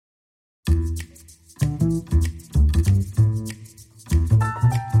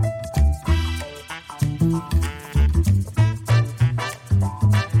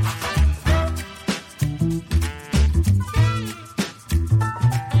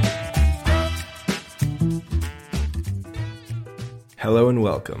Hello and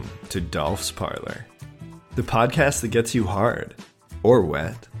welcome to Dolph's Parlor, the podcast that gets you hard, or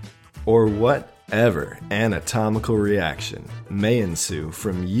wet, or whatever anatomical reaction may ensue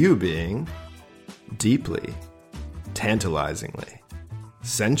from you being deeply, tantalizingly,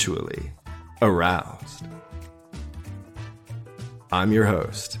 sensually aroused. I'm your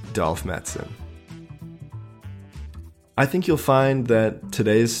host, Dolph Metzen. I think you'll find that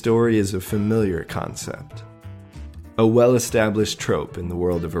today's story is a familiar concept, a well-established trope in the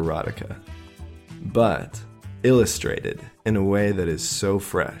world of erotica, but illustrated in a way that is so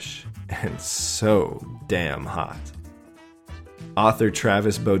fresh and so damn hot. Author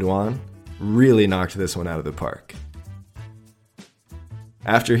Travis Beaudoin really knocked this one out of the park.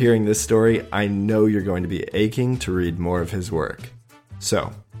 After hearing this story, I know you're going to be aching to read more of his work.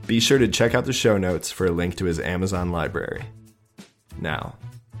 So, be sure to check out the show notes for a link to his Amazon library. Now,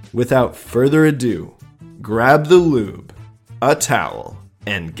 without further ado, grab the lube, a towel,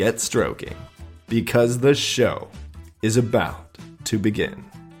 and get stroking, because the show is about to begin.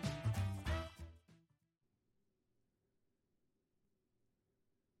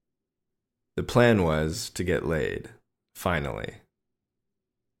 The plan was to get laid, finally.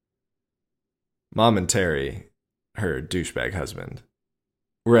 Mom and Terry, her douchebag husband,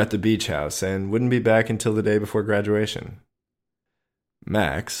 were at the beach house and wouldn't be back until the day before graduation.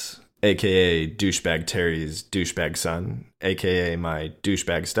 Max, a.k.a. douchebag Terry's douchebag son, a.k.a. my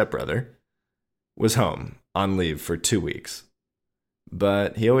douchebag stepbrother, was home on leave for 2 weeks.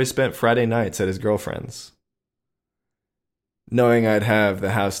 But he always spent Friday nights at his girlfriend's. Knowing I'd have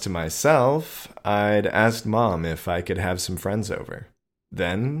the house to myself, I'd asked Mom if I could have some friends over.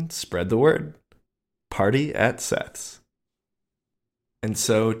 Then spread the word. Party at Seth's. And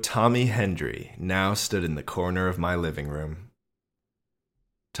so Tommy Hendry now stood in the corner of my living room,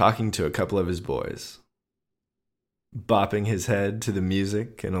 talking to a couple of his boys, bopping his head to the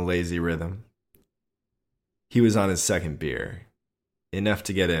music in a lazy rhythm. He was on his second beer, enough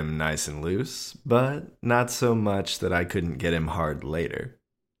to get him nice and loose, but not so much that I couldn't get him hard later.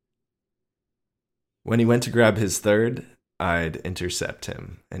 When he went to grab his third, I'd intercept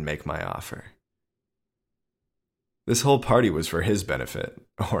him and make my offer. This whole party was for his benefit,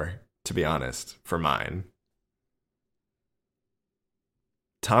 or, to be honest, for mine.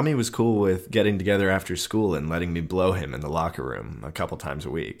 Tommy was cool with getting together after school and letting me blow him in the locker room a couple times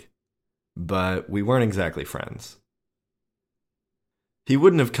a week. But we weren't exactly friends. He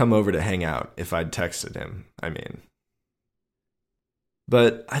wouldn't have come over to hang out if I'd texted him, I mean.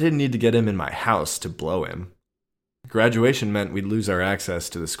 But I didn't need to get him in my house to blow him. Graduation meant we'd lose our access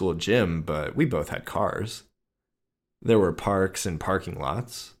to the school gym, but we both had cars. There were parks and parking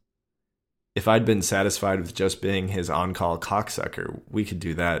lots. If I'd been satisfied with just being his on-call cocksucker, we could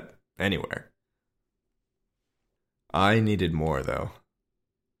do that anywhere. I needed more, though.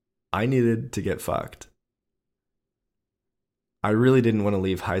 I needed to get fucked. I really didn't want to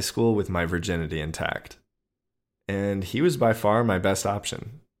leave high school with my virginity intact. And he was by far my best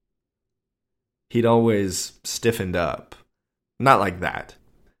option. He'd always stiffened up. Not like that.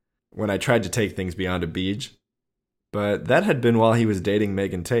 When I tried to take things beyond a beach. But that had been while he was dating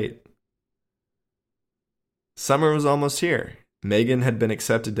Megan Tate. Summer was almost here. Megan had been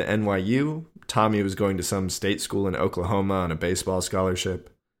accepted to NYU. Tommy was going to some state school in Oklahoma on a baseball scholarship.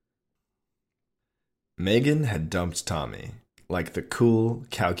 Megan had dumped Tommy, like the cool,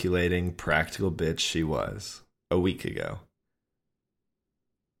 calculating, practical bitch she was, a week ago.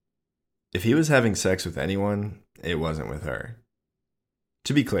 If he was having sex with anyone, it wasn't with her.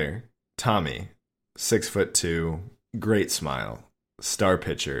 To be clear, Tommy, 6'2", great smile, star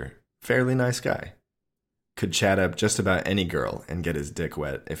pitcher, fairly nice guy. Could chat up just about any girl and get his dick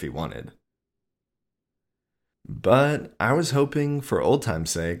wet if he wanted. But I was hoping, for old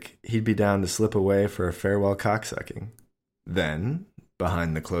time's sake, he'd be down to slip away for a farewell cocksucking. Then,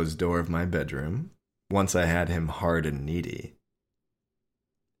 behind the closed door of my bedroom, once I had him hard and needy,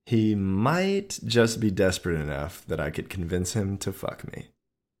 he might just be desperate enough that I could convince him to fuck me.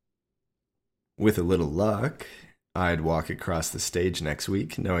 With a little luck, I'd walk across the stage next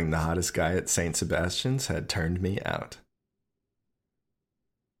week knowing the hottest guy at St. Sebastian's had turned me out.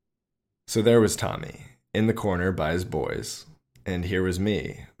 So there was Tommy, in the corner by his boys, and here was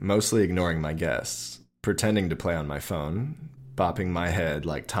me, mostly ignoring my guests, pretending to play on my phone, bopping my head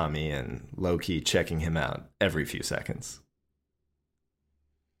like Tommy and low-key checking him out every few seconds.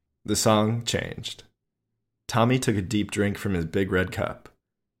 The song changed. Tommy took a deep drink from his big red cup,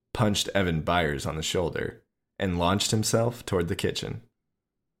 punched Evan Byers on the shoulder, and launched himself toward the kitchen.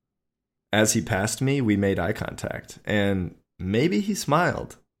 As he passed me, we made eye contact, and maybe he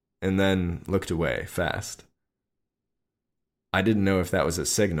smiled, and then looked away fast. I didn't know if that was a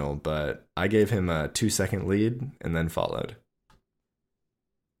signal, but I gave him a 2-second lead and then followed.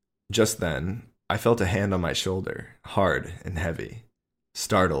 Just then, I felt a hand on my shoulder, hard and heavy.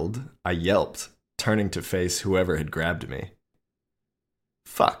 Startled, I yelped, turning to face whoever had grabbed me.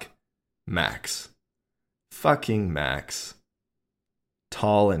 Fuck. Max. Fucking Max.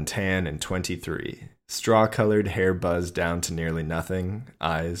 Tall and tan and 23. Straw-colored hair buzzed down to nearly nothing,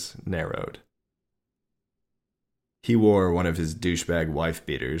 eyes narrowed. He wore one of his douchebag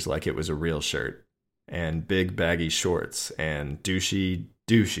wife-beaters like it was a real shirt, and big baggy shorts and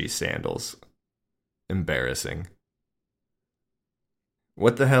douchey sandals. Embarrassing.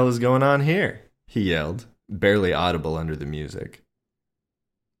 "What the hell is going on here?" he yelled, barely audible under the music.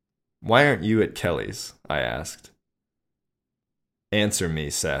 "Why aren't you at Kelly's?" I asked. "Answer me,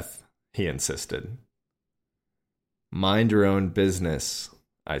 Seth," he insisted. "Mind your own business,"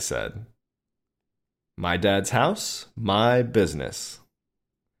 I said. "My dad's house, my business."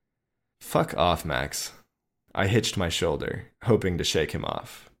 "Fuck off, Max." I hitched my shoulder, hoping to shake him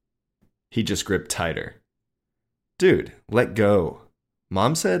off. He just gripped tighter. "Dude, let go.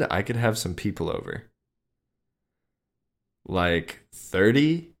 Mom said I could have some people over." "Like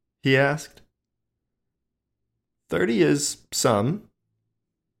 30? He asked. "30 is some."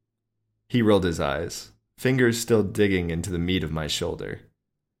 He rolled his eyes, fingers still digging into the meat of my shoulder.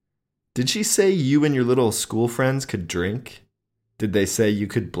 "Did she say you and your little school friends could drink? Did they say you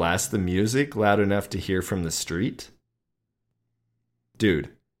could blast the music loud enough to hear from the street?"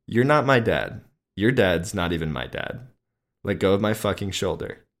 "Dude, you're not my dad. Your dad's not even my dad. Let go of my fucking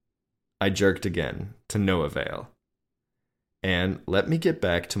shoulder." I jerked again, to no avail. "And let me get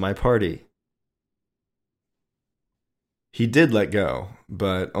back to my party." He did let go,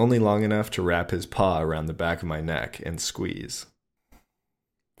 but only long enough to wrap his paw around the back of my neck and squeeze.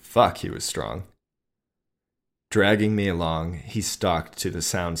 Fuck, he was strong. Dragging me along, he stalked to the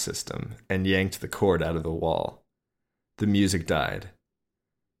sound system and yanked the cord out of the wall. The music died.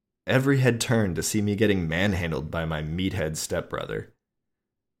 Every head turned to see me getting manhandled by my meathead stepbrother.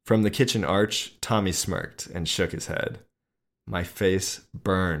 From the kitchen arch, Tommy smirked and shook his head. My face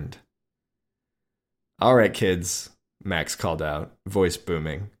burned. "All right, kids," Max called out, voice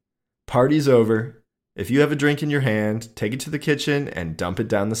booming. "Party's over. If you have a drink in your hand, take it to the kitchen and dump it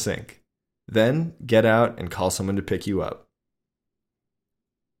down the sink. Then get out and call someone to pick you up."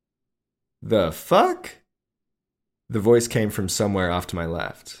 "The fuck?" The voice came from somewhere off to my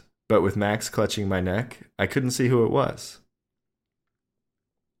left, but with Max clutching my neck, I couldn't see who it was.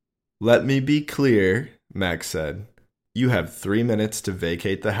 "Let me be clear," Max said. "You have 3 minutes to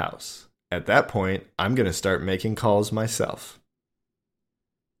vacate the house. At that point, I'm going to start making calls myself."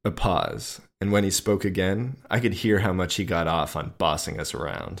 A pause, and when he spoke again, I could hear how much he got off on bossing us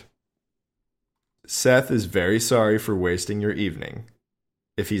around. "Seth is very sorry for wasting your evening.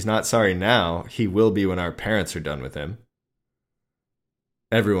 If he's not sorry now, he will be when our parents are done with him."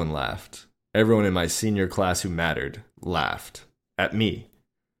 Everyone laughed. Everyone in my senior class who mattered laughed. At me.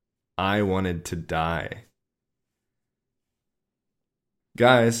 I wanted to die.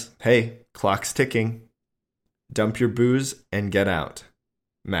 "Guys, hey, clock's ticking. Dump your booze and get out,"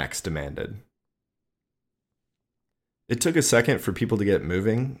 Max demanded. It took a second for people to get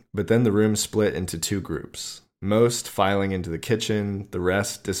moving, but then the room split into 2 groups, most filing into the kitchen, the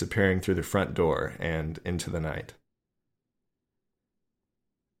rest disappearing through the front door and into the night.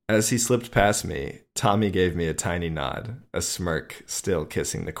 As he slipped past me, Tommy gave me a tiny nod, a smirk still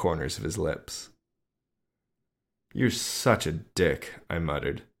kissing the corners of his lips. "You're such a dick," I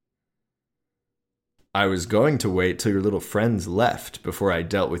muttered. "I was going to wait till your little friends left before I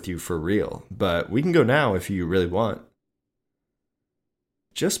dealt with you for real, but we can go now if you really want."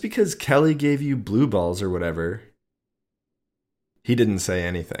 "Just because Kelly gave you blue balls or whatever." He didn't say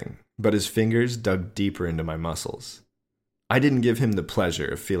anything, but his fingers dug deeper into my muscles. I didn't give him the pleasure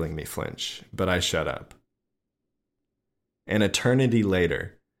of feeling me flinch, but I shut up. An eternity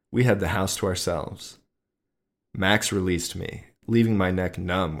later, we had the house to ourselves. Max released me, leaving my neck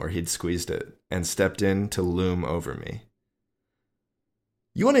numb where he'd squeezed it, and stepped in to loom over me.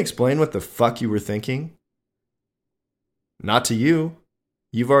 "You want to explain what the fuck you were thinking?" "Not to you.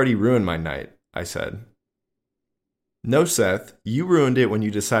 You've already ruined my night," I said. "No, Seth, you ruined it when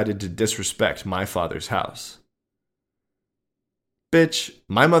you decided to disrespect my father's house." "Bitch,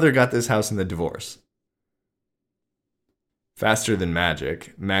 my mother got this house in the divorce." Faster than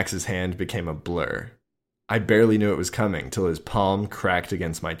magic, Max's hand became a blur. I barely knew it was coming till his palm cracked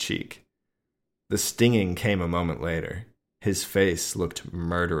against my cheek. The stinging came a moment later. His face looked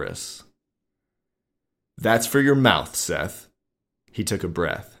murderous. "That's for your mouth, Seth." He took a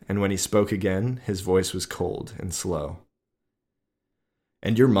breath, and when he spoke again, his voice was cold and slow.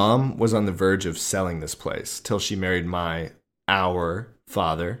 "And your mom was on the verge of selling this place till she married our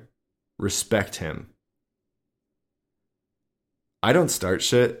father. Respect him." I don't start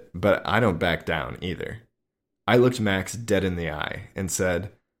shit, but I don't back down either. I looked Max dead in the eye and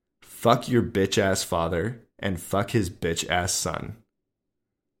said, "Fuck your bitch-ass father and fuck his bitch-ass son."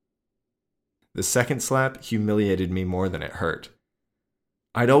 The second slap humiliated me more than it hurt.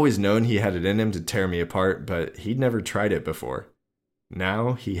 I'd always known he had it in him to tear me apart, but he'd never tried it before.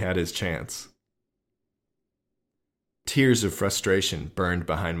 Now he had his chance. Tears of frustration burned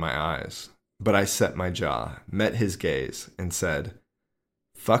behind my eyes, but I set my jaw, met his gaze, and said,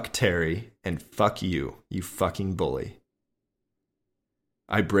 "Fuck Terry and fuck you, you fucking bully."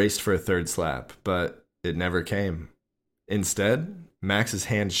 I braced for a third slap, but it never came. Instead, Max's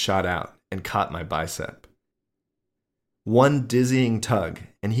hand shot out and caught my bicep. One dizzying tug,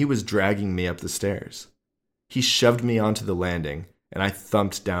 and he was dragging me up the stairs. He shoved me onto the landing, and I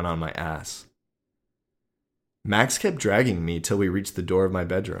thumped down on my ass. Max kept dragging me till we reached the door of my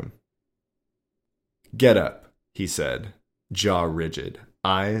bedroom. "Get up," he said, jaw rigid,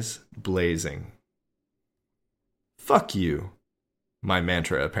 eyes blazing. "Fuck you," my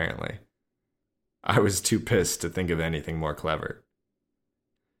mantra apparently. I was too pissed to think of anything more clever.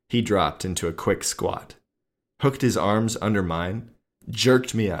 He dropped into a quick squat, hooked his arms under mine,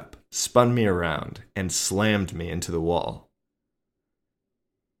 jerked me up, spun me around, and slammed me into the wall.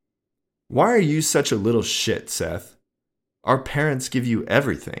 "Why are you such a little shit, Seth? Our parents give you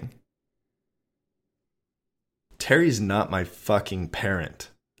everything." "Terry's not my fucking parent,"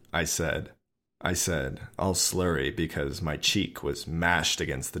 I said, all slurry because my cheek was mashed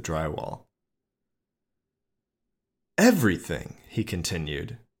against the drywall. "Everything," he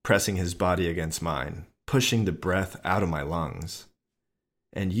continued, pressing his body against mine, pushing the breath out of my lungs.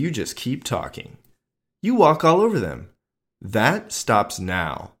 "And you just keep talking. You walk all over them. That stops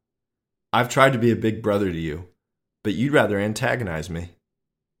now. I've tried to be a big brother to you, but you'd rather antagonize me.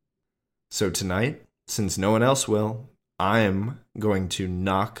 So tonight, since no one else will, I'm going to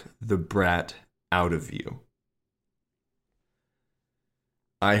knock the brat out of you."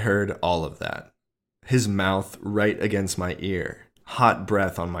 I heard all of that. His mouth right against my ear, hot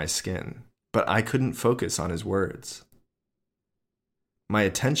breath on my skin, but I couldn't focus on his words. My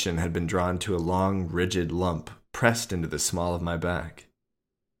attention had been drawn to a long, rigid lump pressed into the small of my back.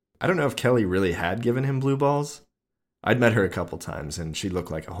 I don't know if Kelly really had given him blue balls. I'd met her a couple times, and she looked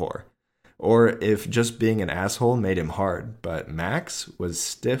like a whore. Or if just being an asshole made him hard, but Max was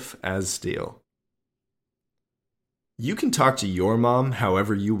stiff as steel. "You can talk to your mom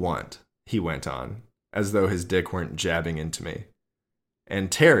however you want," he went on, as though his dick weren't jabbing into me.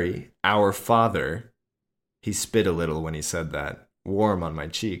 "And Terry, our father," he spit a little when he said that, warm on my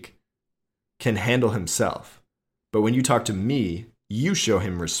cheek, "can handle himself. But when you talk to me, you show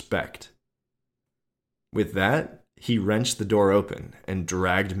him respect." With that, he wrenched the door open and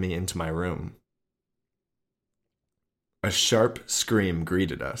dragged me into my room. A sharp scream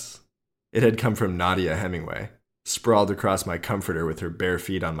greeted us. It had come from Nadia Hemingway, sprawled across my comforter with her bare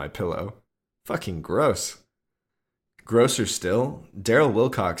feet on my pillow. Fucking gross. Grosser still, Daryl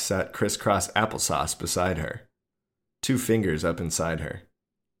Wilcox sat crisscross applesauce beside her, 2 fingers up inside her.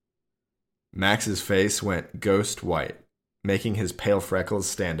 Max's face went ghost white, making his pale freckles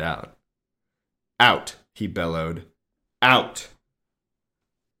stand out. "Out!" he bellowed. "Out!"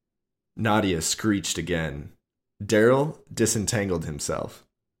 Nadia screeched again. Daryl disentangled himself.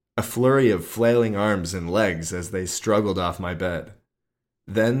 A flurry of flailing arms and legs as they struggled off my bed.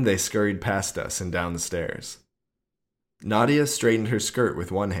 Then they scurried past us and down the stairs. Nadia straightened her skirt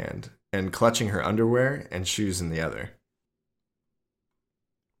with one hand and clutching her underwear and shoes in the other.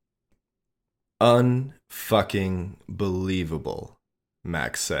 "Unfucking believable,"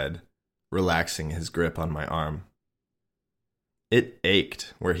 Max said, relaxing his grip on my arm. It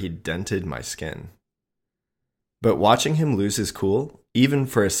ached where he'd dented my skin. But watching him lose his cool, even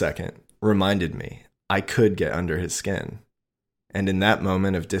for a second, reminded me I could get under his skin. And in that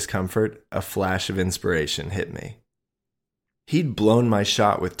moment of discomfort, a flash of inspiration hit me. He'd blown my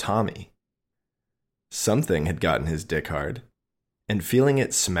shot with Tommy. Something had gotten his dick hard, and feeling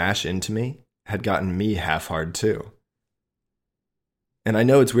it smash into me had gotten me half hard too. And I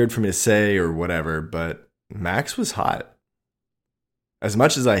know it's weird for me to say or whatever, but Max was hot. As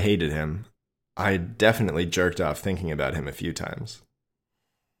much as I hated him, I definitely jerked off thinking about him a few times.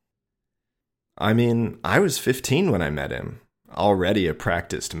 I mean, I was 15 when I met him, already a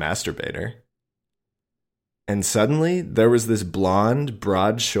practiced masturbator. And suddenly, there was this blonde,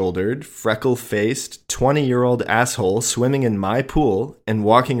 broad-shouldered, freckle-faced, 20-year-old asshole swimming in my pool and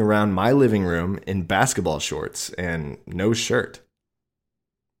walking around my living room in basketball shorts and no shirt.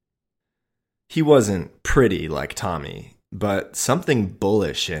 He wasn't pretty like Tommy, but something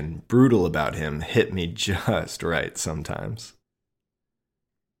bullish and brutal about him hit me just right sometimes.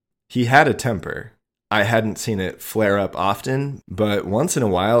 He had a temper. I hadn't seen it flare up often, but once in a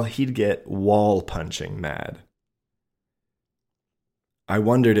while he'd get wall-punching mad. I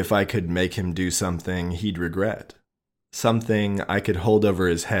wondered if I could make him do something he'd regret. Something I could hold over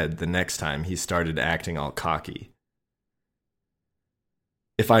his head the next time he started acting all cocky.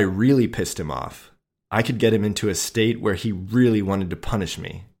 If I really pissed him off, I could get him into a state where he really wanted to punish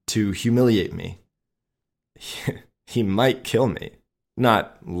me, to humiliate me. He might kill me.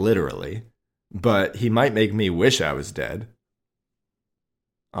 Not literally, but he might make me wish I was dead.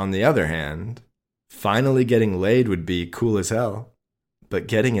 On the other hand, finally getting laid would be cool as hell, but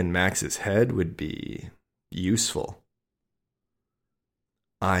getting in Max's head would be useful.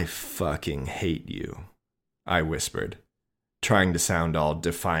 I fucking hate you, I whispered, trying to sound all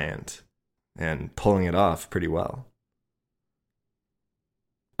defiant, and pulling it off pretty well.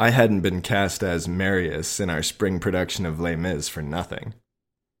 I hadn't been cast as Marius in our spring production of Les Mis for nothing.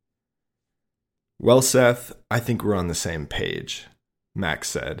 Well, Seth, I think we're on the same page, Max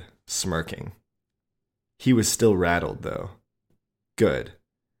said, smirking. He was still rattled, though. Good.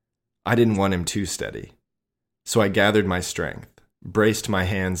 I didn't want him too steady. So I gathered my strength, braced my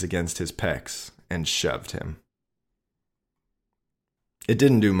hands against his pecs, and shoved him. It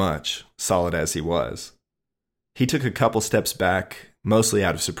didn't do much, solid as he was. He took a couple steps back, mostly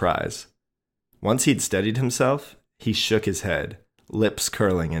out of surprise. Once he'd steadied himself, he shook his head, lips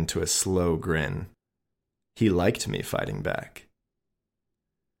curling into a slow grin. He liked me fighting back.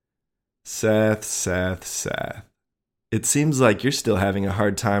 Seth. It seems like you're still having a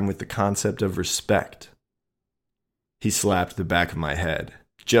hard time with the concept of respect. He slapped the back of my head,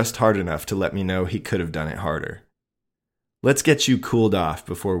 just hard enough to let me know he could have done it harder. Let's get you cooled off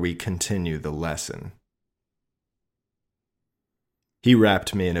before we continue the lesson. He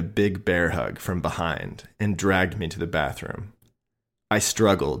wrapped me in a big bear hug from behind and dragged me to the bathroom. I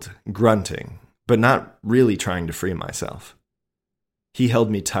struggled, grunting, but not really trying to free myself. He held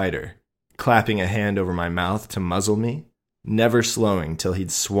me tighter, clapping a hand over my mouth to muzzle me, never slowing till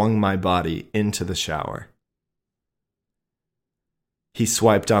he'd swung my body into the shower. He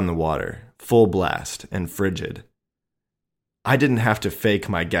swiped on the water, full blast and frigid. I didn't have to fake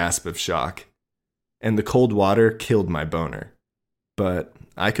my gasp of shock, and the cold water killed my boner. But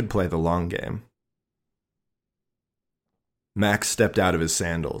I could play the long game. Max stepped out of his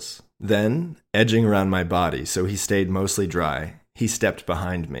sandals. Then, edging around my body so he stayed mostly dry, he stepped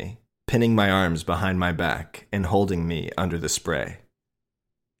behind me, pinning my arms behind my back and holding me under the spray.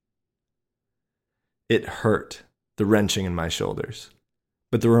 It hurt, the wrenching in my shoulders.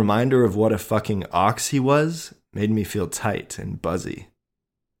 But the reminder of what a fucking ox he was made me feel tight and buzzy.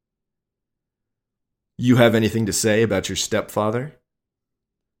 You have anything to say about your stepfather?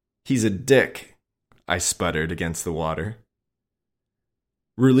 He's a dick, I sputtered against the water.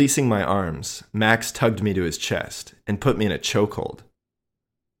 Releasing my arms, Max tugged me to his chest and put me in a chokehold.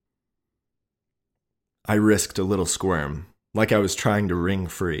 I risked a little squirm, like I was trying to wring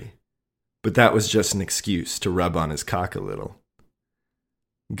free, but that was just an excuse to rub on his cock a little.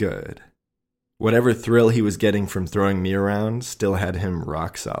 Good. Whatever thrill he was getting from throwing me around still had him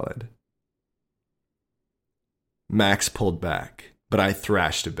rock solid. Max pulled back, but I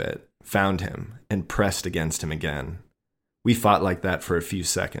thrashed a bit, found him, and pressed against him again. We fought like that for a few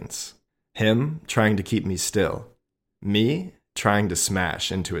seconds. Him trying to keep me still. Me trying to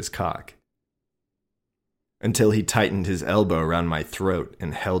smash into his cock. Until he tightened his elbow around my throat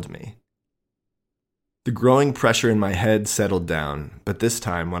and held me. The growing pressure in my head settled down, but this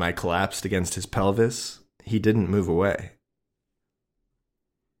time when I collapsed against his pelvis, he didn't move away.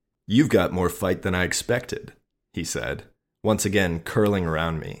 You've got more fight than I expected, he said, once again curling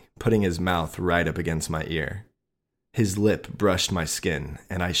around me, putting his mouth right up against my ear. His lip brushed my skin,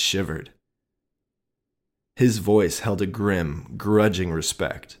 and I shivered. His voice held a grim, grudging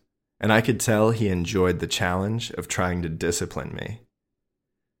respect, and I could tell he enjoyed the challenge of trying to discipline me.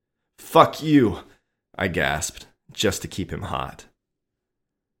 Fuck you, I gasped, just to keep him hot.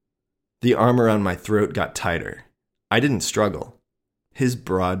 The arm around my throat got tighter. I didn't struggle. His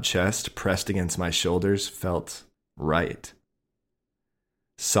broad chest pressed against my shoulders felt right.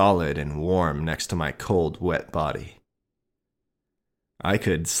 Solid and warm next to my cold, wet body. I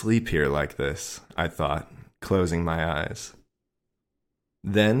could sleep here like this, I thought, closing my eyes.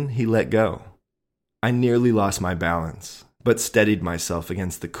 Then he let go. I nearly lost my balance, but steadied myself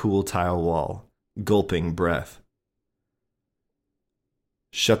against the cool tile wall, gulping breath.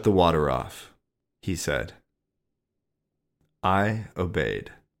 "Shut the water off," he said. I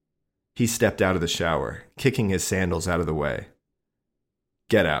obeyed. He stepped out of the shower, kicking his sandals out of the way.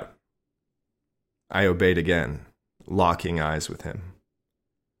 "Get out." I obeyed again, locking eyes with him.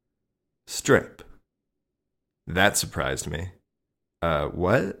 "Strip." That surprised me.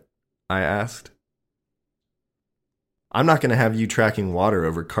 What?" I asked. "I'm not going to have you tracking water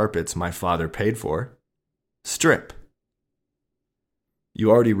over carpets my father paid for. Strip." "You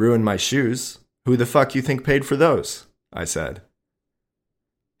already ruined my shoes. Who the fuck you think paid for those?" I said.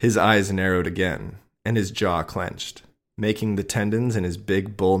 His eyes narrowed again, and his jaw clenched, making the tendons in his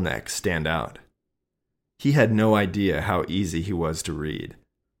big bull neck stand out. He had no idea how easy he was to read.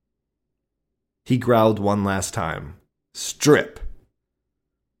 He growled one last time, "Strip."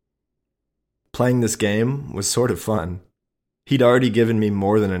 Playing this game was sort of fun. He'd already given me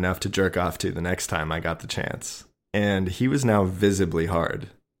more than enough to jerk off to the next time I got the chance, and he was now visibly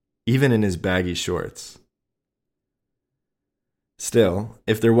hard, even in his baggy shorts. Still,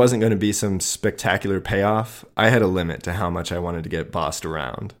 if there wasn't going to be some spectacular payoff, I had a limit to how much I wanted to get bossed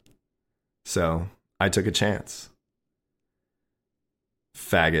around. So, I took a chance.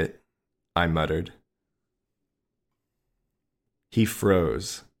 "Faggot," I muttered. He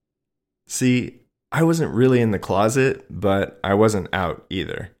froze. See, I wasn't really in the closet, but I wasn't out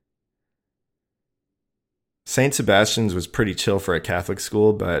either. St. Sebastian's was pretty chill for a Catholic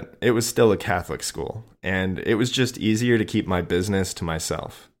school, but it was still a Catholic school, and it was just easier to keep my business to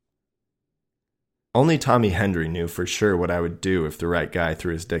myself. Only Tommy Hendry knew for sure what I would do if the right guy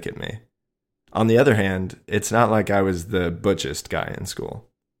threw his dick at me. On the other hand, it's not like I was the butchest guy in school.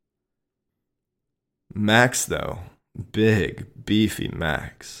 Max, though. Big, beefy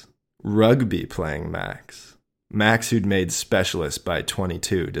Max. Rugby-playing Max. Max who'd made specialist by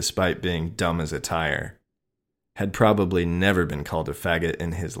 22 despite being dumb as a tire. Had probably never been called a faggot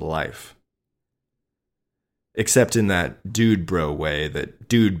in his life. Except in that dude bro way that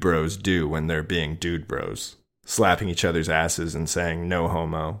dude bros do when they're being dude bros. Slapping each other's asses and saying no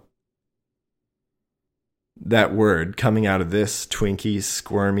homo. That word coming out of this twinky,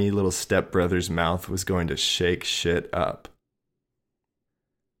 squirmy little stepbrother's mouth was going to shake shit up.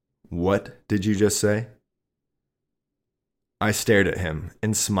 "What did you just say?" I stared at him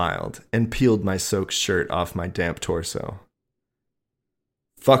and smiled and peeled my soaked shirt off my damp torso.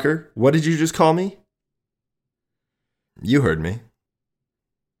 "Fucker, what did you just call me?" "You heard me."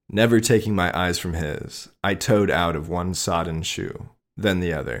 Never taking my eyes from his, I toed out of one sodden shoe, then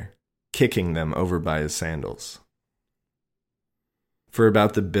the other, kicking them over by his sandals. For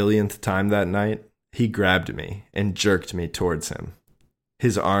about the billionth time that night, he grabbed me and jerked me towards him.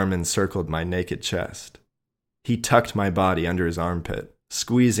 His arm encircled my naked chest. He tucked my body under his armpit,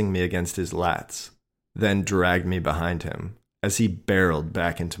 squeezing me against his lats, then dragged me behind him as he barreled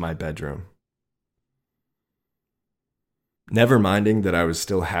back into my bedroom. Never minding that I was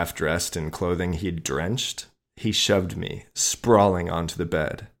still half-dressed in clothing he'd drenched, he shoved me, sprawling onto the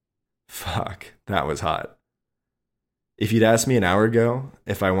bed. Fuck, that was hot. If you'd asked me an hour ago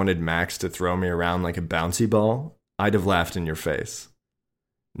if I wanted Max to throw me around like a bouncy ball, I'd have laughed in your face.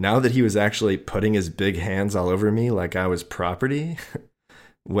 Now that he was actually putting his big hands all over me like I was property,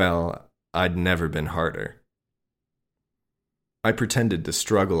 well, I'd never been harder. I pretended to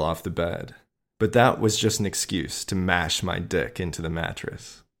struggle off the bed, but that was just an excuse to mash my dick into the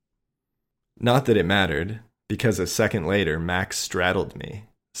mattress. Not that it mattered, because a second later Max straddled me,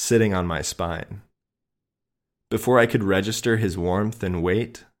 sitting on my spine. Before I could register his warmth and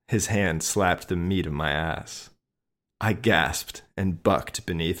weight, his hand slapped the meat of my ass. I gasped and bucked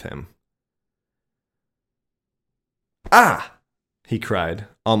beneath him. "Ah!" he cried,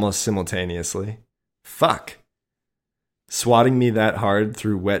 almost simultaneously. "Fuck!" Swatting me that hard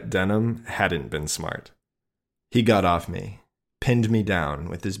through wet denim hadn't been smart. He got off me, pinned me down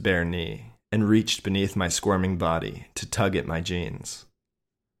with his bare knee, and reached beneath my squirming body to tug at my jeans.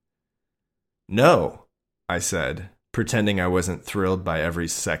 "No," I said, pretending I wasn't thrilled by every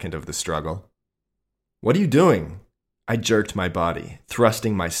second of the struggle. "What are you doing?" I jerked my body,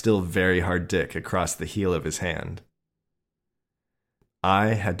 thrusting my still very hard dick across the heel of his hand.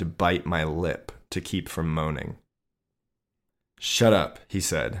 I had to bite my lip to keep from moaning. "Shut up," he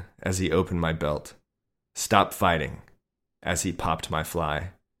said, as he opened my belt. "Stop fighting," as he popped my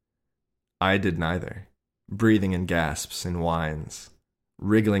fly. I did neither, breathing in gasps and whines,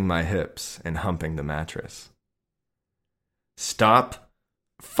 wriggling my hips and humping the mattress. "Stop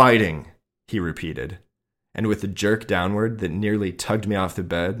Fighting, he repeated, and with a jerk downward that nearly tugged me off the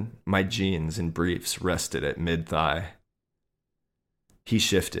bed, my jeans and briefs rested at mid-thigh. He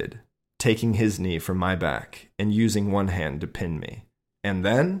shifted, taking his knee from my back and using one hand to pin me. And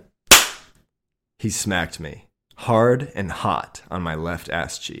then he smacked me, hard and hot, on my left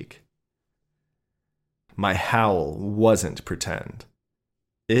ass cheek. My howl wasn't pretend.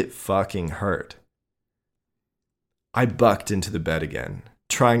 It fucking hurt. I bucked into the bed again,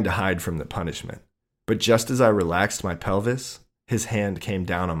 trying to hide from the punishment. But just as I relaxed my pelvis, his hand came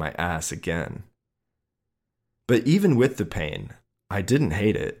down on my ass again. But even with the pain, I didn't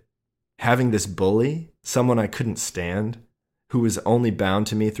hate it. Having this bully, someone I couldn't stand, who was only bound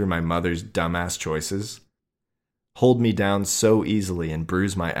to me through my mother's dumbass choices, hold me down so easily and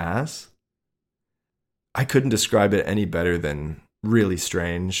bruise my ass? I couldn't describe it any better than really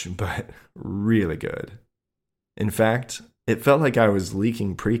strange, but really good. In fact, it felt like I was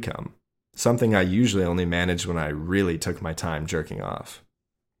leaking pre-cum, something I usually only managed when I really took my time jerking off.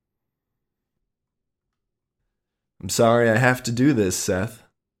 I'm sorry I have to do this, Seth.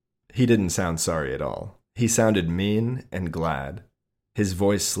 He didn't sound sorry at all. He sounded mean and glad, his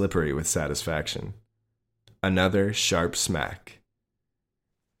voice slippery with satisfaction. Another sharp smack.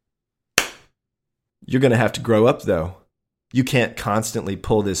 You're gonna have to grow up, though. You can't constantly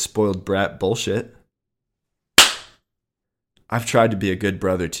pull this spoiled brat bullshit. I've tried to be a good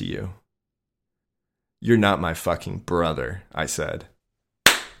brother to you. You're not my fucking brother, I said.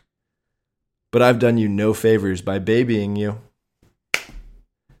 But I've done you no favors by babying you.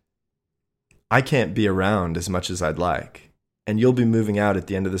 I can't be around as much as I'd like, and you'll be moving out at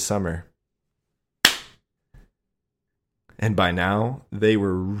the end of the summer. And by now, they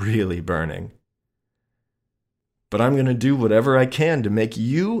were really burning. But I'm going to do whatever I can to make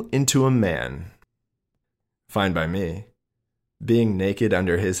you into a man. Fine by me. Being naked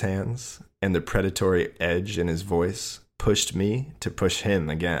under his hands and the predatory edge in his voice pushed me to push him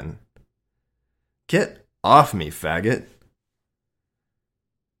again. Get off me, faggot.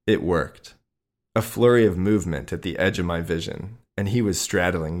 It worked. A flurry of movement at the edge of my vision, and he was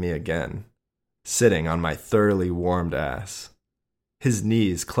straddling me again, sitting on my thoroughly warmed ass, his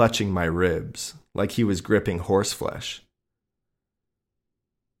knees clutching my ribs like he was gripping horseflesh.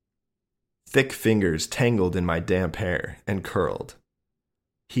 Thick fingers tangled in my damp hair and curled.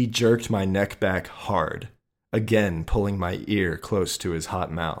 He jerked my neck back hard, again pulling my ear close to his hot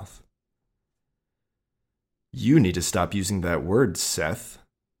mouth. You need to stop using that word, Seth,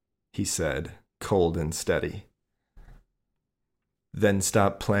 he said, cold and steady. Then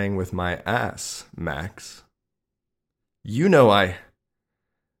stop playing with my ass, Max. You know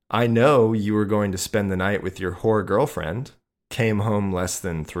I know you were going to spend the night with your whore girlfriend, came home less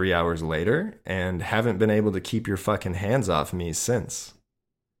than 3 hours later, and haven't been able to keep your fucking hands off me since.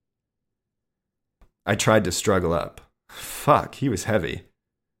 I tried to struggle up. Fuck, he was heavy,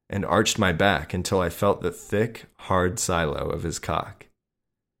 and arched my back until I felt the thick, hard silo of his cock.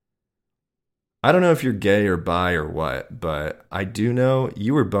 I don't know if you're gay or bi or what, but I do know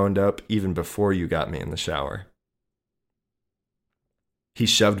you were boned up even before you got me in the shower. He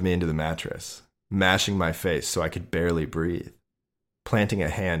shoved me into the mattress, mashing my face so I could barely breathe, planting a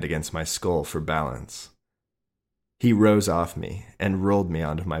hand against my skull for balance. He rose off me and rolled me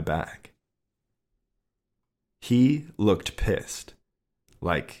onto my back. He looked pissed,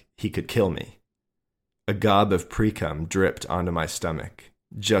 like he could kill me. A gob of pre-cum dripped onto my stomach,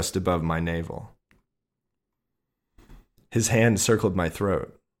 just above my navel. His hand circled my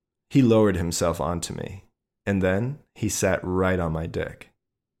throat. He lowered himself onto me, and then he sat right on my dick.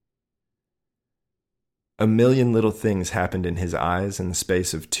 A million little things happened in his eyes in the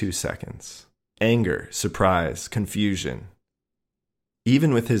space of 2 seconds. Anger, surprise, confusion.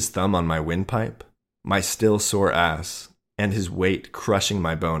 Even with his thumb on my windpipe, my still sore ass, and his weight crushing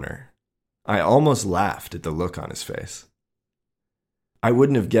my boner, I almost laughed at the look on his face. I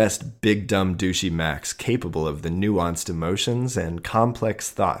wouldn't have guessed big dumb douchey Max capable of the nuanced emotions and complex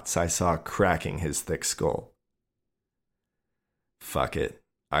thoughts I saw cracking his thick skull. Fuck it,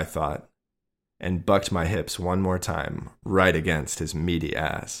 I thought, and bucked my hips one more time right against his meaty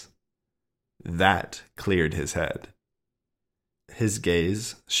ass. That cleared his head. His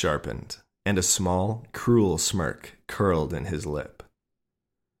gaze sharpened, and a small, cruel smirk curled in his lip.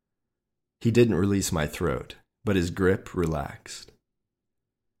 He didn't release my throat, but his grip relaxed.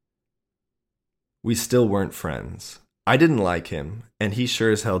 We still weren't friends. I didn't like him, and he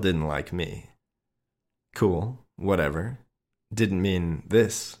sure as hell didn't like me. Cool, whatever. Didn't mean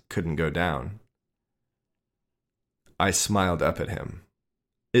this couldn't go down. I smiled up at him.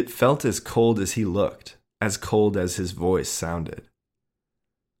 It felt as cold as he looked, as cold as his voice sounded.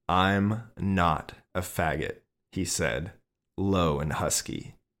 "I'm not a faggot," he said, low and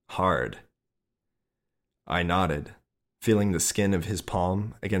husky, hard. I nodded, feeling the skin of his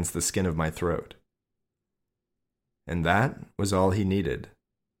palm against the skin of my throat. And that was all he needed.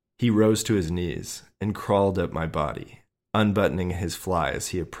 He rose to his knees and crawled up my body, unbuttoning his fly as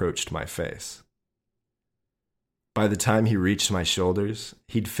he approached my face. By the time he reached my shoulders,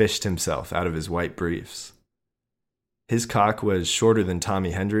 he'd fished himself out of his white briefs. His cock was shorter than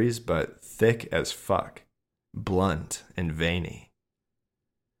Tommy Hendry's, but thick as fuck, blunt and veiny.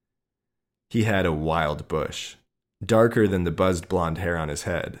 He had a wild bush, darker than the buzzed blonde hair on his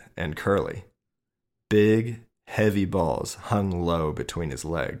head, and curly. Big, heavy balls hung low between his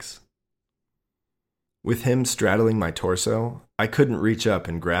legs. With him straddling my torso, I couldn't reach up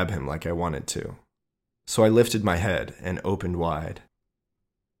and grab him like I wanted to, so I lifted my head and opened wide.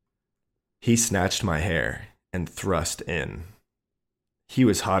 He snatched my hair and thrust in. He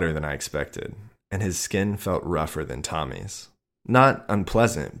was hotter than I expected, and his skin felt rougher than Tommy's. Not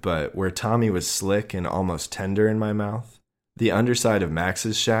unpleasant, but where Tommy was slick and almost tender in my mouth, the underside of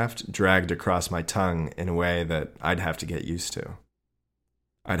Max's shaft dragged across my tongue in a way that I'd have to get used to.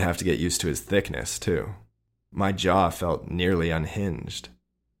 I'd have to get used to his thickness, too. My jaw felt nearly unhinged.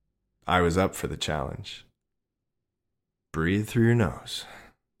 I was up for the challenge. Breathe through your nose.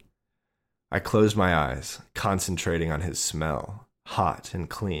 I closed my eyes, concentrating on his smell, hot and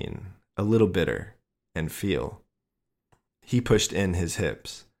clean, a little bitter, and feel. He pushed in his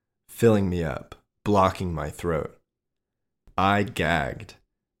hips, filling me up, blocking my throat. I gagged,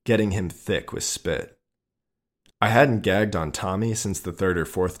 getting him thick with spit. I hadn't gagged on Tommy since the third or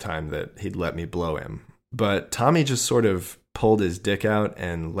fourth time that he'd let me blow him, but Tommy just sort of pulled his dick out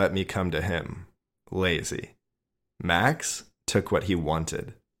and let me come to him, lazy. Max took what he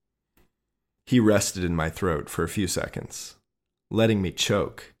wanted. He rested in my throat for a few seconds, letting me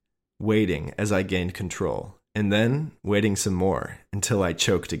choke, waiting as I gained control, and then waiting some more until I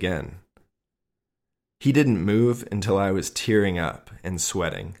choked again. He didn't move until I was tearing up and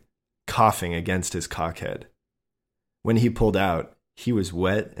sweating, coughing against his cockhead. When he pulled out, he was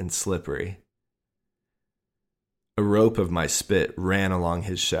wet and slippery. A rope of my spit ran along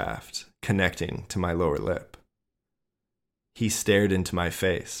his shaft, connecting to my lower lip. He stared into my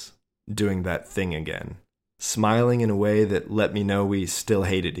face, doing that thing again, smiling in a way that let me know we still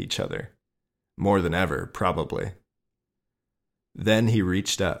hated each other. More than ever, probably. Then he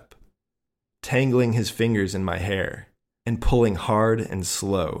reached up, tangling his fingers in my hair and pulling hard and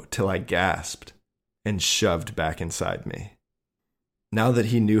slow till I gasped and shoved back inside me. Now that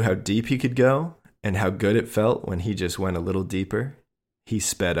he knew how deep he could go and how good it felt when he just went a little deeper, he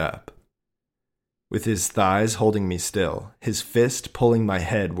sped up. With his thighs holding me still, his fist pulling my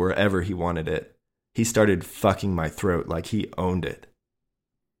head wherever he wanted it, he started fucking my throat like he owned it.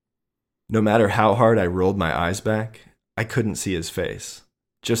 No matter how hard I rolled my eyes back, I couldn't see his face,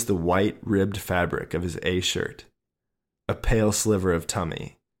 just the white ribbed fabric of his A shirt, a pale sliver of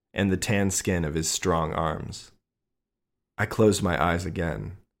tummy, and the tan skin of his strong arms. I closed my eyes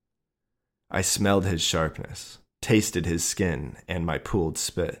again. I smelled his sharpness, tasted his skin and my pooled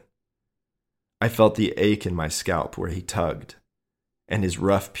spit. I felt the ache in my scalp where he tugged, and his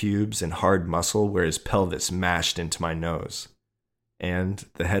rough pubes and hard muscle where his pelvis mashed into my nose, and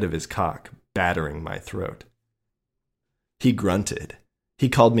the head of his cock battering my throat. He grunted. He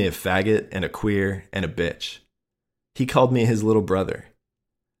called me a faggot and a queer and a bitch. He called me his little brother.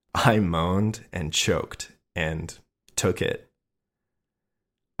 I moaned and choked and took it.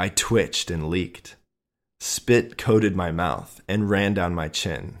 I twitched and leaked. Spit coated my mouth and ran down my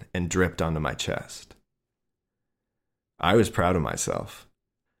chin and dripped onto my chest. I was proud of myself.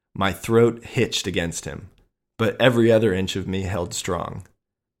 My throat hitched against him, but every other inch of me held strong.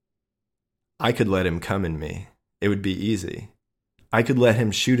 I could let him come in me. It would be easy. I could let him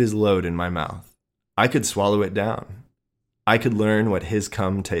shoot his load in my mouth. I could swallow it down. I could learn what his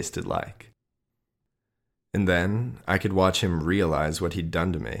cum tasted like. And then I could watch him realize what he'd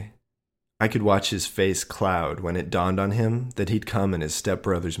done to me. I could watch his face cloud when it dawned on him that he'd come in his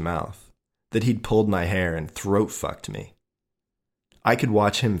stepbrother's mouth, that he'd pulled my hair and throat-fucked me. I could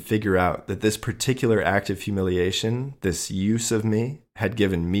watch him figure out that this particular act of humiliation, this use of me, had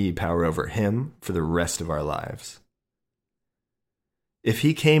given me power over him for the rest of our lives. If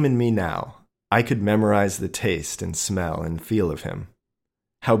he came in me now, I could memorize the taste and smell and feel of him.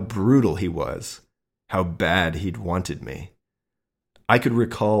 How brutal he was. How bad he'd wanted me. I could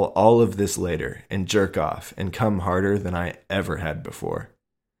recall all of this later and jerk off and come harder than I ever had before.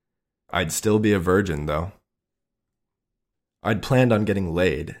 I'd still be a virgin, though. I'd planned on getting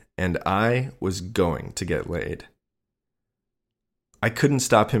laid, and I was going to get laid. I couldn't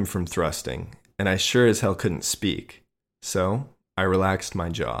stop him from thrusting, and I sure as hell couldn't speak. So I relaxed my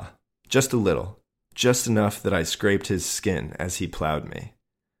jaw. Just a little. Just enough that I scraped his skin as he plowed me.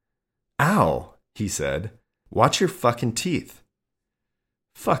 "Ow," he said. "Watch your fucking teeth."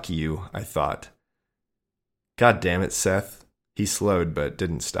 Fuck you, I thought. God damn it, Seth. He slowed but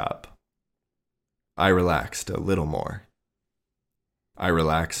didn't stop. I relaxed a little more. I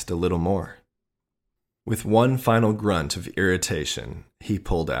relaxed a little more. With one final grunt of irritation, he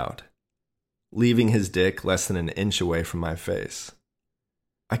pulled out, leaving his dick less than an inch away from my face.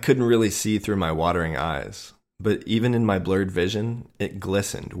 I couldn't really see through my watering eyes, but even in my blurred vision, it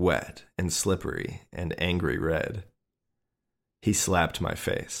glistened wet and slippery and angry red. He slapped my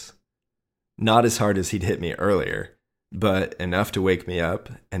face. Not as hard as he'd hit me earlier, but enough to wake me up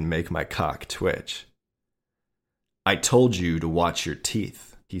and make my cock twitch. "I told you to watch your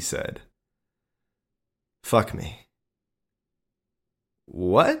teeth," he said. "Fuck me."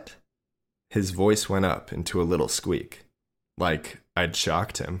 "What?" His voice went up into a little squeak, like I'd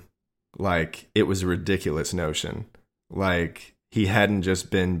shocked him, like it was a ridiculous notion, like he hadn't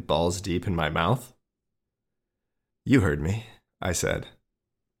just been balls deep in my mouth. "You heard me," I said.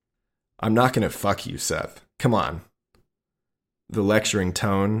 "I'm not gonna fuck you, Seth. Come on." The lecturing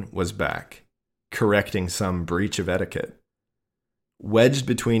tone was back, correcting some breach of etiquette. Wedged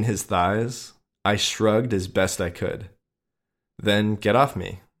between his thighs, I shrugged as best I could. "Then get off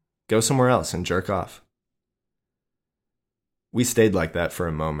me. Go somewhere else and jerk off." We stayed like that for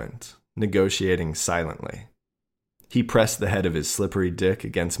a moment, negotiating silently. He pressed the head of his slippery dick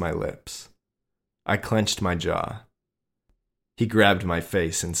against my lips. I clenched my jaw. He grabbed my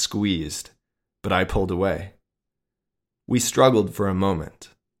face and squeezed, but I pulled away. We struggled for a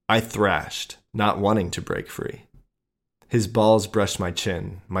moment. I thrashed, not wanting to break free. His balls brushed my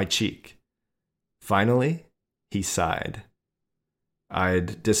chin, my cheek. Finally, he sighed.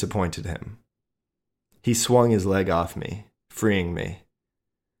 I'd disappointed him. He swung his leg off me, freeing me.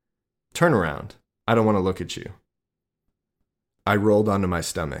 "Turn around. I don't want to look at you." I rolled onto my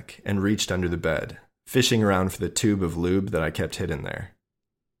stomach and reached under the bed, fishing around for the tube of lube that I kept hidden there.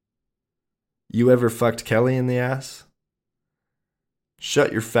 "You ever fucked Kelly in the ass?"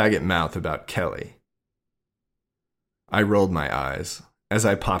 "Shut your faggot mouth about Kelly." I rolled my eyes as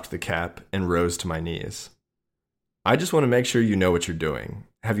I popped the cap and rose to my knees. "I just want to make sure you know what you're doing.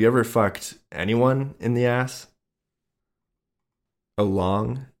 Have you ever fucked anyone in the ass?" A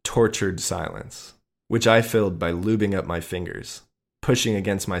long, tortured silence, which I filled by lubing up my fingers, pushing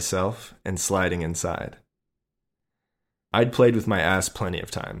against myself and sliding inside. I'd played with my ass plenty of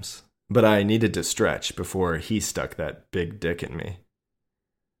times, but I needed to stretch before he stuck that big dick in me.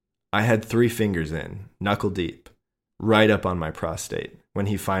 I had 3 fingers in, knuckle deep, right up on my prostate, when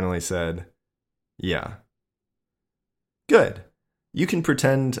he finally said, "Yeah." "Good. You can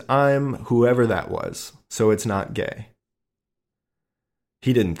pretend I'm whoever that was, so it's not gay."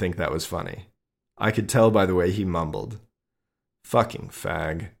 He didn't think that was funny. I could tell by the way he mumbled. Fucking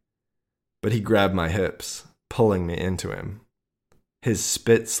fag. But he grabbed my hips, pulling me into him. His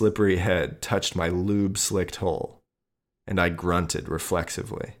spit-slippery head touched my lube-slicked hole, and I grunted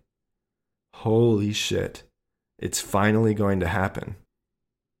reflexively. Holy shit. It's finally going to happen.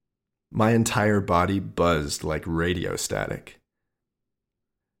 My entire body buzzed like radio static.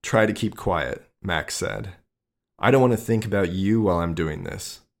 "Try to keep quiet," Max said. "I don't want to think about you while I'm doing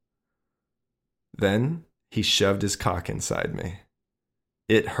this." Then he shoved his cock inside me.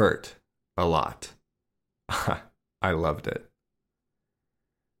 It hurt a lot. I loved it.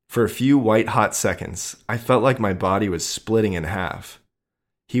 For a few white-hot seconds, I felt like my body was splitting in half.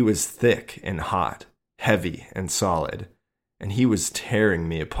 He was thick and hot, heavy and solid, and he was tearing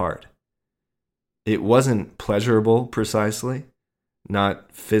me apart. It wasn't pleasurable, precisely,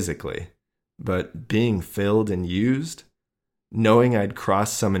 not physically, but being filled and used, knowing I'd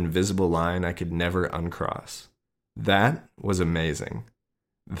crossed some invisible line I could never uncross. That was amazing.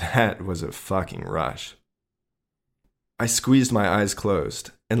 That was a fucking rush. I squeezed my eyes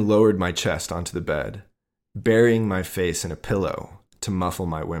closed and lowered my chest onto the bed, burying my face in a pillow to muffle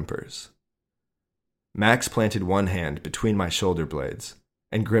my whimpers. Max planted one hand between my shoulder blades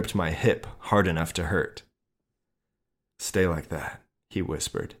and gripped my hip hard enough to hurt. "Stay like that," he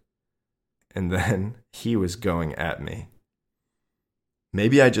whispered. And then he was going at me.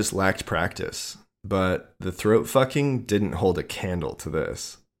 Maybe I just lacked practice, but the throat fucking didn't hold a candle to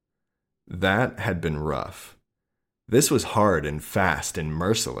this. That had been rough. This was hard and fast and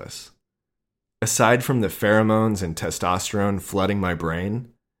merciless. Aside from the pheromones and testosterone flooding my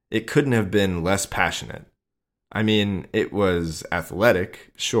brain, it couldn't have been less passionate. I mean, it was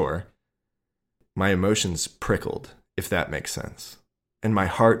athletic, sure. My emotions prickled, if that makes sense. and my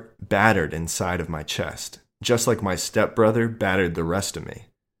heart battered inside of my chest, just like my stepbrother battered the rest of me.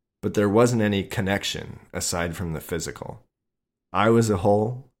 But there wasn't any connection aside from the physical. I was a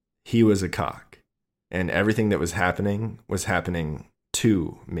hole, he was a cock, and everything that was happening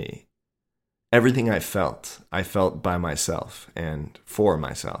to me. Everything I felt by myself and for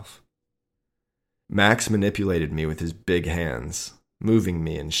myself. Max manipulated me with his big hands, moving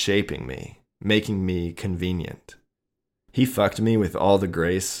me and shaping me, making me convenient. He fucked me with all the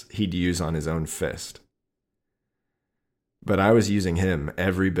grace he'd use on his own fist. But I was using him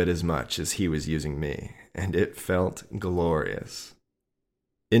every bit as much as he was using me, and it felt glorious.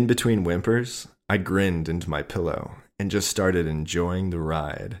 In between whimpers, I grinned into my pillow and just started enjoying the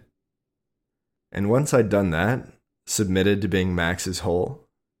ride. And once I'd done that, submitted to being Max's hole,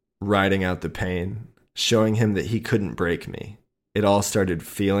 riding out the pain, showing him that he couldn't break me, it all started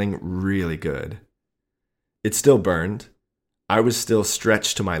feeling really good. It still burned. I was still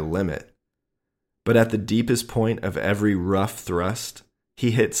stretched to my limit. But at the deepest point of every rough thrust,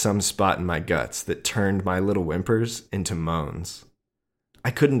 he hit some spot in my guts that turned my little whimpers into moans.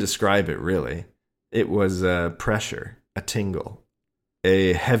 I couldn't describe it really. It was a pressure, a tingle,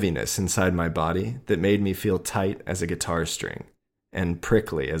 a heaviness inside my body that made me feel tight as a guitar string and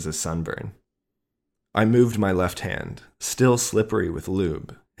prickly as a sunburn. I moved my left hand, still slippery with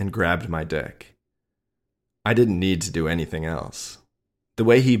lube, and grabbed my dick. I didn't need to do anything else. The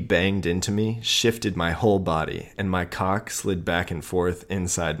way he banged into me shifted my whole body, and my cock slid back and forth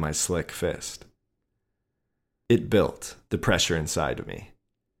inside my slick fist. It built, the pressure inside of me.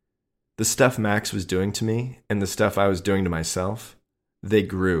 The stuff Max was doing to me, and the stuff I was doing to myself, they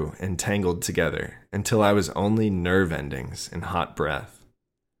grew and tangled together until I was only nerve endings and hot breath.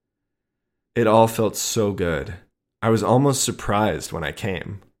 It all felt so good. I was almost surprised when I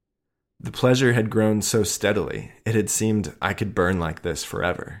came. The pleasure had grown so steadily, it had seemed I could burn like this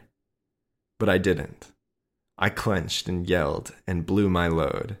forever. But I didn't. I clenched and yelled and blew my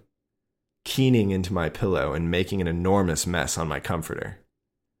load, keening into my pillow and making an enormous mess on my comforter.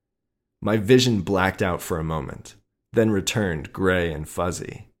 My vision blacked out for a moment, then returned gray and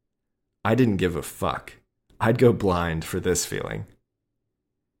fuzzy. I didn't give a fuck. I'd go blind for this feeling.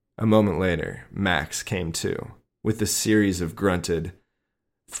 A moment later, Max came to, with a series of grunted,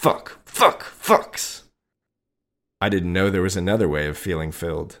 "Fuck, fuck, fucks." I didn't know there was another way of feeling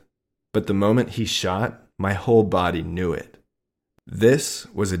filled, but the moment he shot, my whole body knew it. This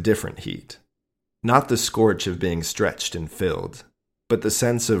was a different heat. Not the scorch of being stretched and filled, but the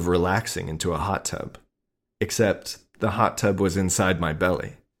sense of relaxing into a hot tub. Except the hot tub was inside my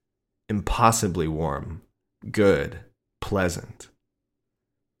belly. Impossibly warm, good, pleasant.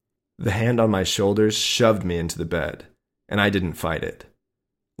 The hand on my shoulders shoved me into the bed, and I didn't fight it.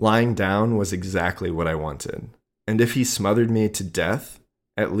 Lying down was exactly what I wanted, and if he smothered me to death,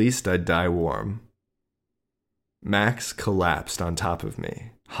 at least I'd die warm. Max collapsed on top of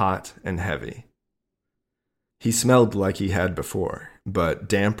me, hot and heavy. He smelled like he had before, but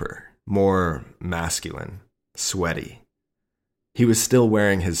damper, more masculine, sweaty. He was still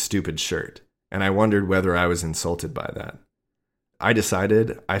wearing his stupid shirt, and I wondered whether I was insulted by that. I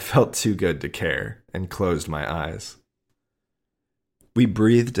decided I felt too good to care and closed my eyes. We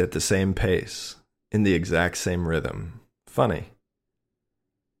breathed at the same pace, in the exact same rhythm. Funny.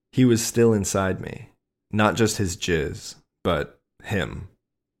 He was still inside me, not just his jizz, but him.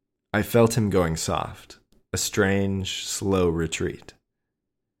 I felt him going soft, a strange, slow retreat.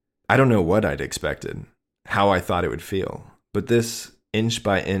 I don't know what I'd expected, how I thought it would feel, but this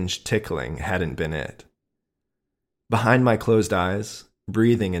inch-by-inch tickling hadn't been it. Behind my closed eyes,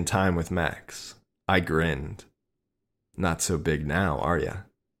 breathing in time with Max, I grinned. Not so big now, are ya?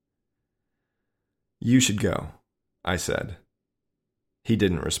 You should go, I said. He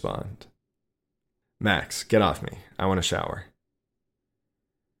didn't respond. Max, get off me. I want to shower.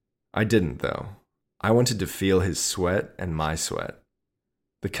 I didn't, though. I wanted to feel his sweat and my sweat.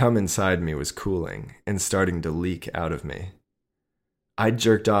 The cum inside me was cooling and starting to leak out of me. I'd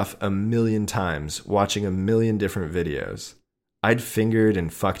jerked off 1,000,000 times, watching 1,000,000 different videos. I'd fingered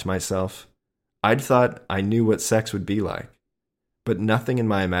and fucked myself. I'd thought I knew what sex would be like, but nothing in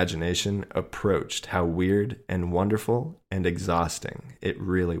my imagination approached how weird and wonderful and exhausting it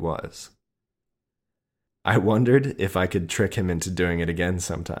really was. I wondered if I could trick him into doing it again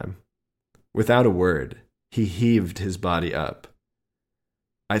sometime. Without a word, he heaved his body up.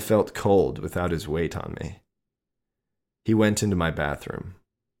 I felt cold without his weight on me. He went into my bathroom.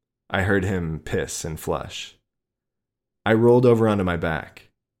 I heard him piss and flush. I rolled over onto my back,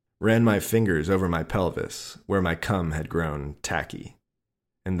 ran my fingers over my pelvis, where my cum had grown tacky,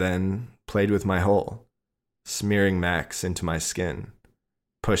 and then played with my hole, smearing Max into my skin,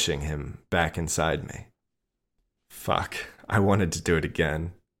 pushing him back inside me. Fuck, I wanted to do it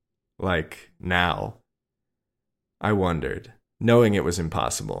again. Like, now. I wondered, knowing it was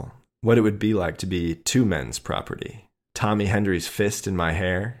impossible, what it would be like to be two men's property. Tommy Hendry's fist in my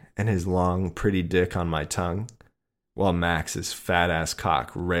hair and his long, pretty dick on my tongue, while Max's fat-ass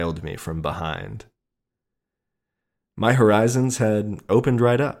cock railed me from behind. My horizons had opened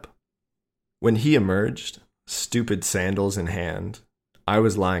right up. When he emerged, stupid sandals in hand, I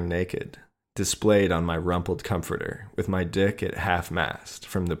was lying naked, displayed on my rumpled comforter, with my dick at half-mast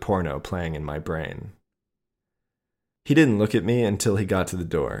from the porno playing in my brain. He didn't look at me until he got to the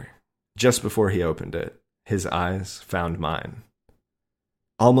door. Just before he opened it, his eyes found mine.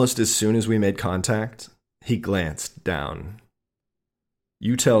 Almost as soon as we made contact, he glanced down.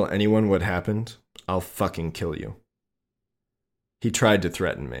 "You tell anyone what happened, I'll fucking kill you." He tried to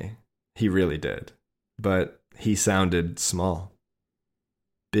threaten me. He really did. But he sounded small.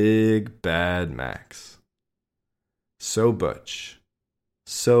 Big bad Max. So butch.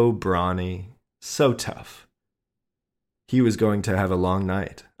 So brawny. So tough. He was going to have a long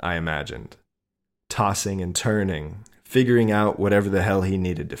night, I imagined. Tossing and turning, figuring out whatever the hell he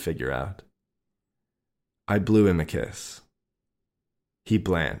needed to figure out. I blew him a kiss. He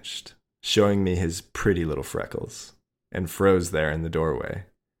blanched, showing me his pretty little freckles, and froze there in the doorway.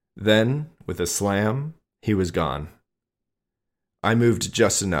 Then, with a slam, he was gone. I moved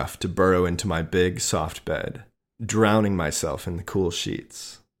just enough to burrow into my big, soft bed, drowning myself in the cool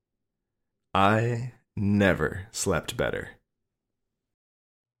sheets. I never slept better.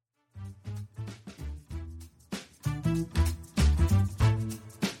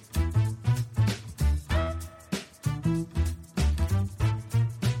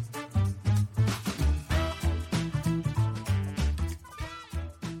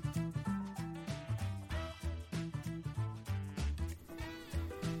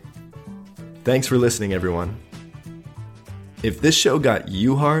 Thanks for listening, everyone. If this show got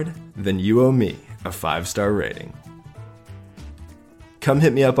you hard, then you owe me a 5-star rating. Come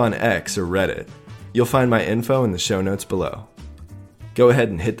hit me up on X or Reddit. You'll find my info in the show notes below. Go ahead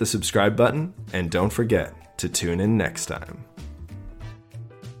and hit the subscribe button, and don't forget to tune in next time.